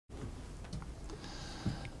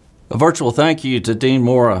A virtual thank you to Dean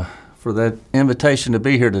Mora for that invitation to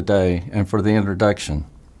be here today and for the introduction.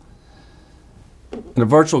 And a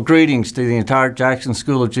virtual greetings to the entire Jackson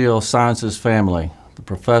School of Geosciences family, the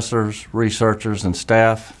professors, researchers, and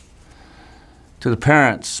staff, to the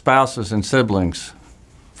parents, spouses, and siblings,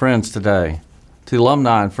 friends today, to the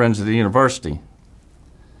alumni and friends of the university,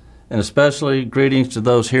 and especially greetings to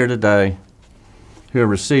those here today who are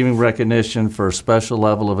receiving recognition for a special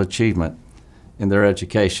level of achievement in their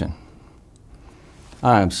education.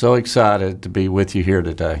 I am so excited to be with you here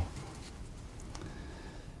today.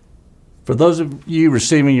 For those of you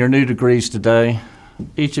receiving your new degrees today,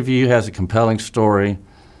 each of you has a compelling story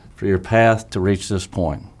for your path to reach this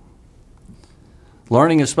point.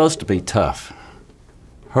 Learning is supposed to be tough.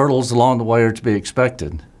 Hurdles along the way are to be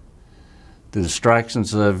expected. The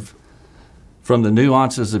distractions from the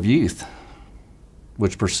nuances of youth,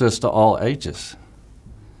 which persist to all ages,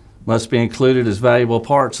 must be included as valuable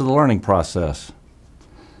parts of the learning process.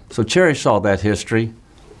 So cherish all that history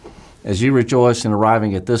as you rejoice in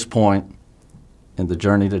arriving at this point in the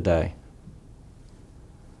journey today.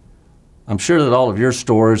 I'm sure that all of your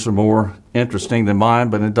stories are more interesting than mine,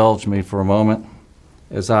 but indulge me for a moment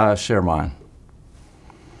as I share mine.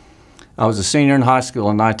 I was a senior in high school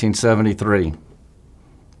in 1973.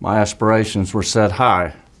 My aspirations were set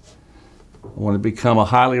high. I wanted to become a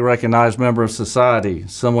highly recognized member of society,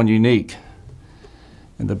 someone unique.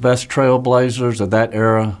 And the best trailblazers of that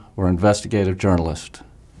era were investigative journalists,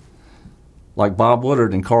 like Bob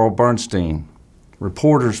Woodard and Carl Bernstein,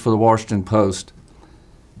 reporters for the Washington Post,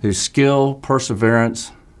 whose skill,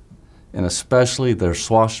 perseverance, and especially their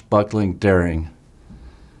swashbuckling daring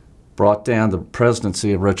brought down the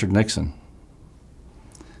presidency of Richard Nixon.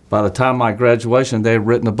 By the time of my graduation, they had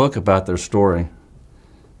written a book about their story,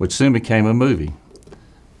 which soon became a movie,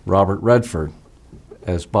 Robert Redford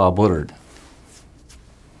as Bob Woodard.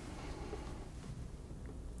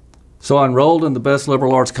 So I enrolled in the best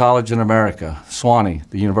liberal arts college in America, Sewanee,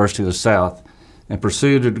 the University of the South, and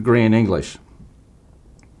pursued a degree in English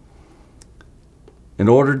in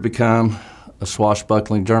order to become a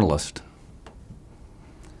swashbuckling journalist.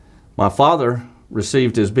 My father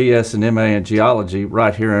received his BS and MA in geology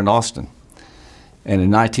right here in Austin, and in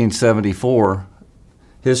 1974,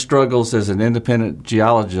 his struggles as an independent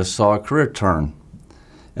geologist saw a career turn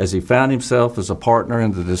as he found himself as a partner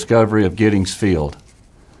in the discovery of Giddings Field,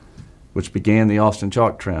 which began the Austin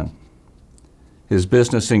chalk trend. His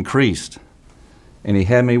business increased, and he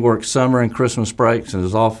had me work summer and Christmas breaks in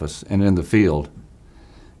his office and in the field.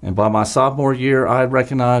 And by my sophomore year, I had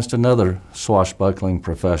recognized another swashbuckling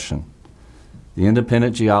profession, the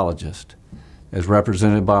independent geologist, as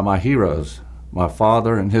represented by my heroes, my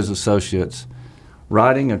father and his associates,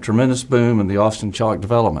 riding a tremendous boom in the Austin chalk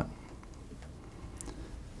development.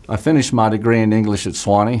 I finished my degree in English at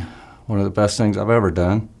Sewanee, one of the best things I've ever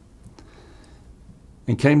done,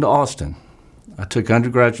 and came to Austin. I took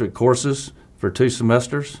undergraduate courses for 2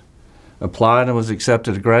 semesters, applied and was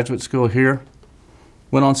accepted to graduate school here,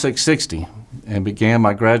 went on 660, and began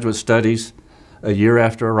my graduate studies a year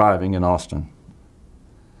after arriving in Austin.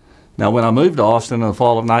 Now, when I moved to Austin in the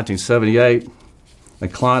fall of 1978, a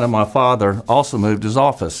client of my father also moved his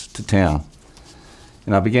office to town,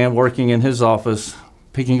 and I began working in his office,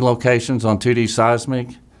 picking locations on 2D seismic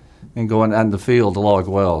and going out in the field to log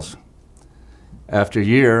wells. After a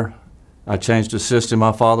year, I changed to assisting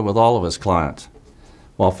my father with all of his clients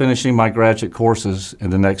while finishing my graduate courses in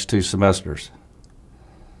the next 2 semesters.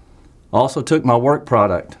 I also took my work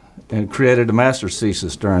product and created a master's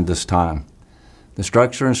thesis during this time, the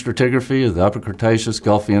structure and stratigraphy of the Upper Cretaceous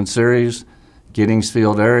Gulfian series, Giddings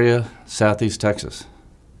Field area, Southeast Texas.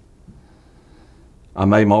 I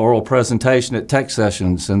made my oral presentation at Tech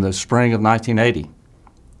Sessions in the spring of 1980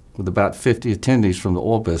 with about 50 attendees from the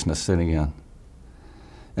oil business sitting in.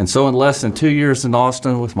 And so in less than 2 years in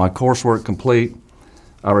Austin, with my coursework complete,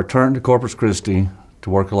 I returned to Corpus Christi to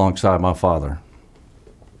work alongside my father.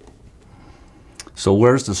 So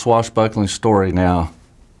where's the swashbuckling story now,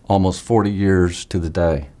 almost 40 years to the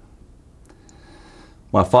day?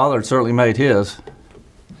 My father had certainly made his.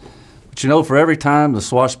 But you know, for every time the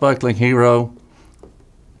swashbuckling hero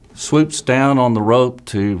swoops down on the rope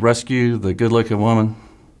to rescue the good-looking woman,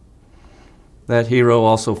 that hero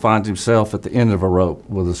also finds himself at the end of a rope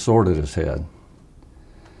with a sword at his head.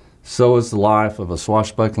 So is the life of a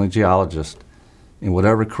swashbuckling geologist in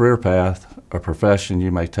whatever career path or profession you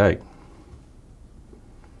may take.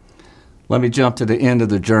 Let me jump to the end of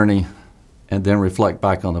the journey and then reflect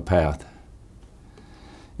back on the path.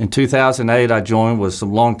 In 2008, I joined with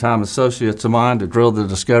some longtime associates of mine to drill the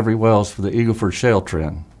discovery wells for the Eagle Ford Shale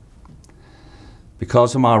trend.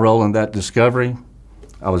 Because of my role in that discovery,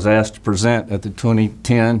 I was asked to present at the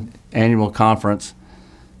 2010 annual conference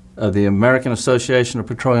of the American Association of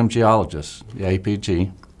Petroleum Geologists, the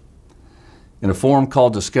APG, in a forum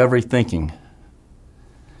called Discovery Thinking.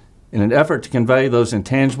 In an effort to convey those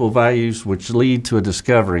intangible values which lead to a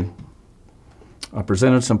discovery, I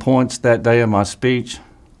presented some points that day in my speech,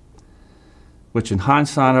 which in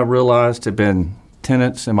hindsight I realized had been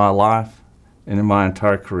tenets in my life and in my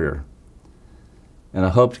entire career. And I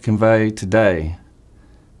hope to convey today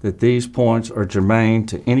that these points are germane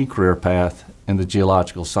to any career path in the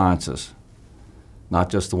geological sciences, not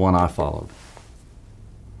just the one I followed.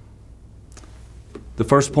 The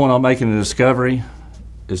first point I'll make in the discovery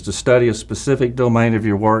is to study a specific domain of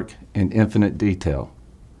your work in infinite detail,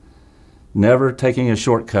 never taking a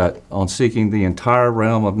shortcut on seeking the entire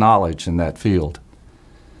realm of knowledge in that field,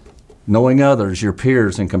 knowing others, your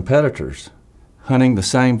peers and competitors, hunting the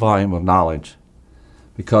same volume of knowledge,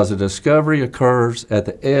 because a discovery occurs at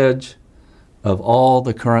the edge of all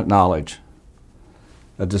the current knowledge.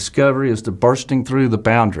 A discovery is the bursting through the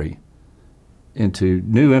boundary into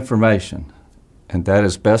new information, and that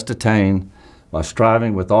is best attained by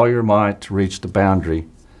striving with all your might to reach the boundary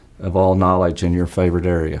of all knowledge in your favorite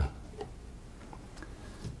area.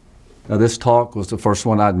 Now, this talk was the first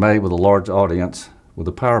one I'd made with a large audience with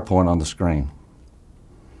a PowerPoint on the screen.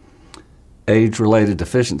 Age-related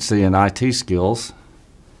deficiency in IT skills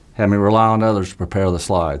had me rely on others to prepare the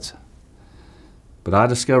slides. But I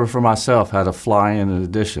discovered for myself how to fly in an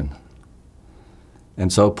addition.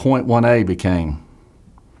 And so point 1A became,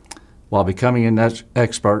 while becoming an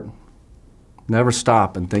expert, never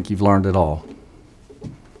stop and think you've learned it all.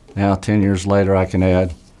 Now, 10 years later, I can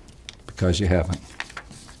add, because you haven't.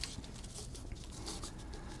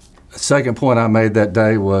 The second point I made that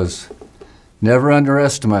day was never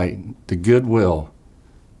underestimate the goodwill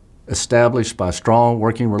established by strong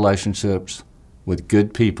working relationships with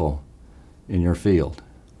good people in your field.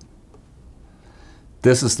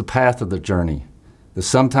 This is the path of the journey, the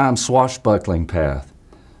sometimes swashbuckling path,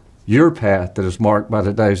 your path that is marked by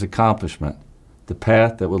today's accomplishment, the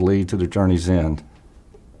path that will lead to the journey's end.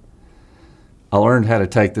 I learned how to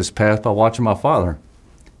take this path by watching my father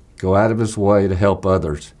go out of his way to help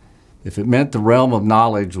others. If it meant the realm of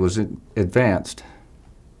knowledge was advanced,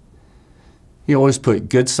 he always put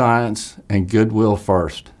good science and goodwill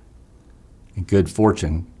first, and good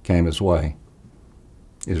fortune came his way.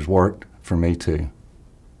 It has worked for me too.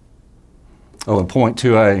 Oh, and point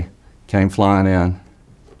 2A came flying in.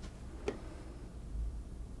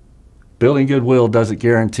 Building goodwill doesn't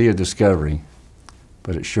guarantee a discovery,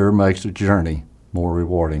 but it sure makes the journey more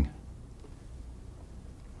rewarding.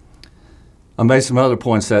 I made some other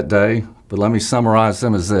points that day, but let me summarize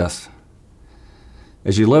them as this.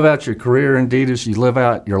 As you live out your career, indeed as you live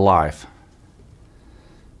out your life,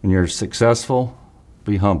 when you're successful,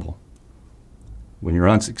 be humble. When you're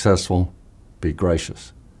unsuccessful, be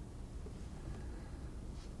gracious.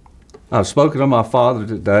 I've spoken to my father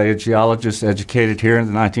today, a geologist educated here in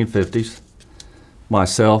the 1950s,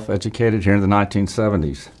 myself educated here in the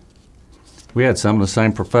 1970s. We had some of the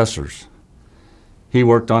same professors. He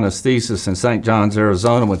worked on his thesis in St. John's,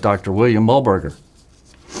 Arizona with Dr. William Mulberger.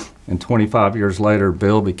 And 25 years later,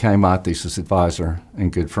 Bill became my thesis advisor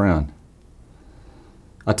and good friend.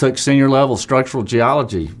 I took senior level structural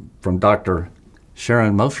geology from Dr.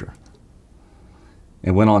 Sharon Mosher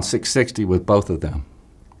and went on 660 with both of them.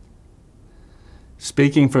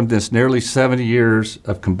 Speaking from this nearly 70 years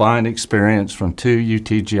of combined experience from two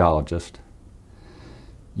UT geologists,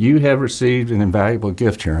 you have received an invaluable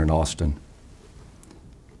gift here in Austin.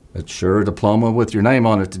 It's sure a diploma with your name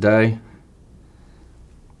on it today,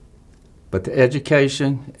 but the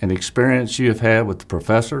education and experience you have had with the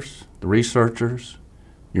professors, the researchers,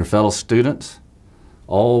 your fellow students,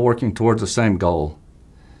 all working towards the same goal.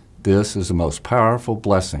 This is the most powerful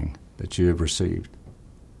blessing that you have received.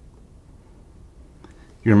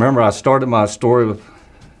 You remember I started my story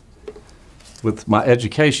with my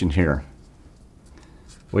education here.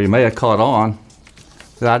 Well, you may have caught on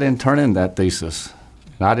that I didn't turn in that thesis,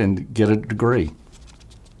 and I didn't get a degree.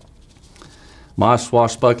 My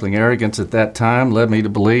swashbuckling arrogance at that time led me to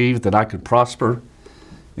believe that I could prosper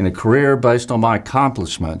in a career based on my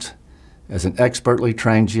accomplishments as an expertly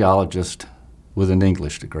trained geologist with an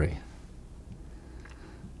English degree.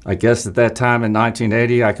 I guess at that time in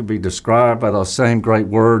 1980, I could be described by those same great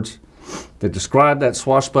words that described that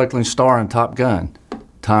swashbuckling star in Top Gun,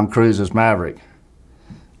 Tom Cruise's Maverick,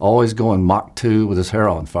 always going Mach 2 with his hair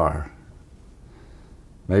on fire.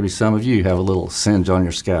 Maybe some of you have a little singe on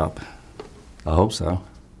your scalp. I hope so.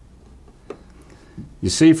 You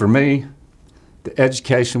see, for me, the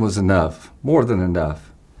education was enough, more than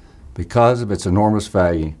enough, because of its enormous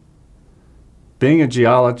value. Being a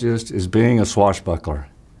geologist is being a swashbuckler,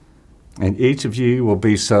 and each of you will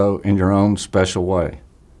be so in your own special way.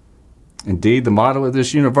 Indeed, the motto of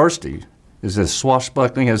this university is as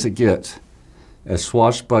swashbuckling as it gets, as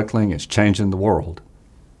swashbuckling is changing the world.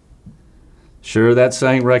 Sure, that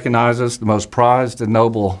saying recognizes the most prized and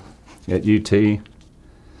noble at UT,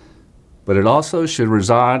 but it also should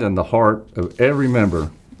reside in the heart of every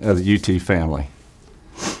member of the UT family.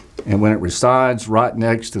 And when it resides right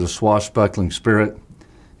next to the swashbuckling spirit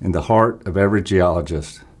in the heart of every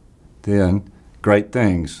geologist, then great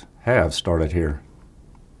things have started here.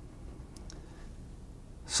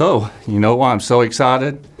 So, you know why I'm so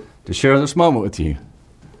excited to share this moment with you,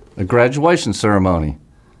 a graduation ceremony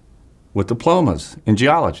with diplomas in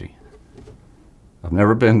geology. I've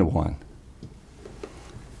never been to one.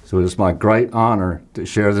 So it is my great honor to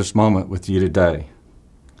share this moment with you today.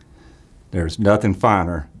 There's nothing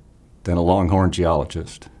finer than a Longhorn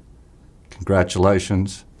geologist.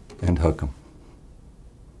 Congratulations and hook 'em.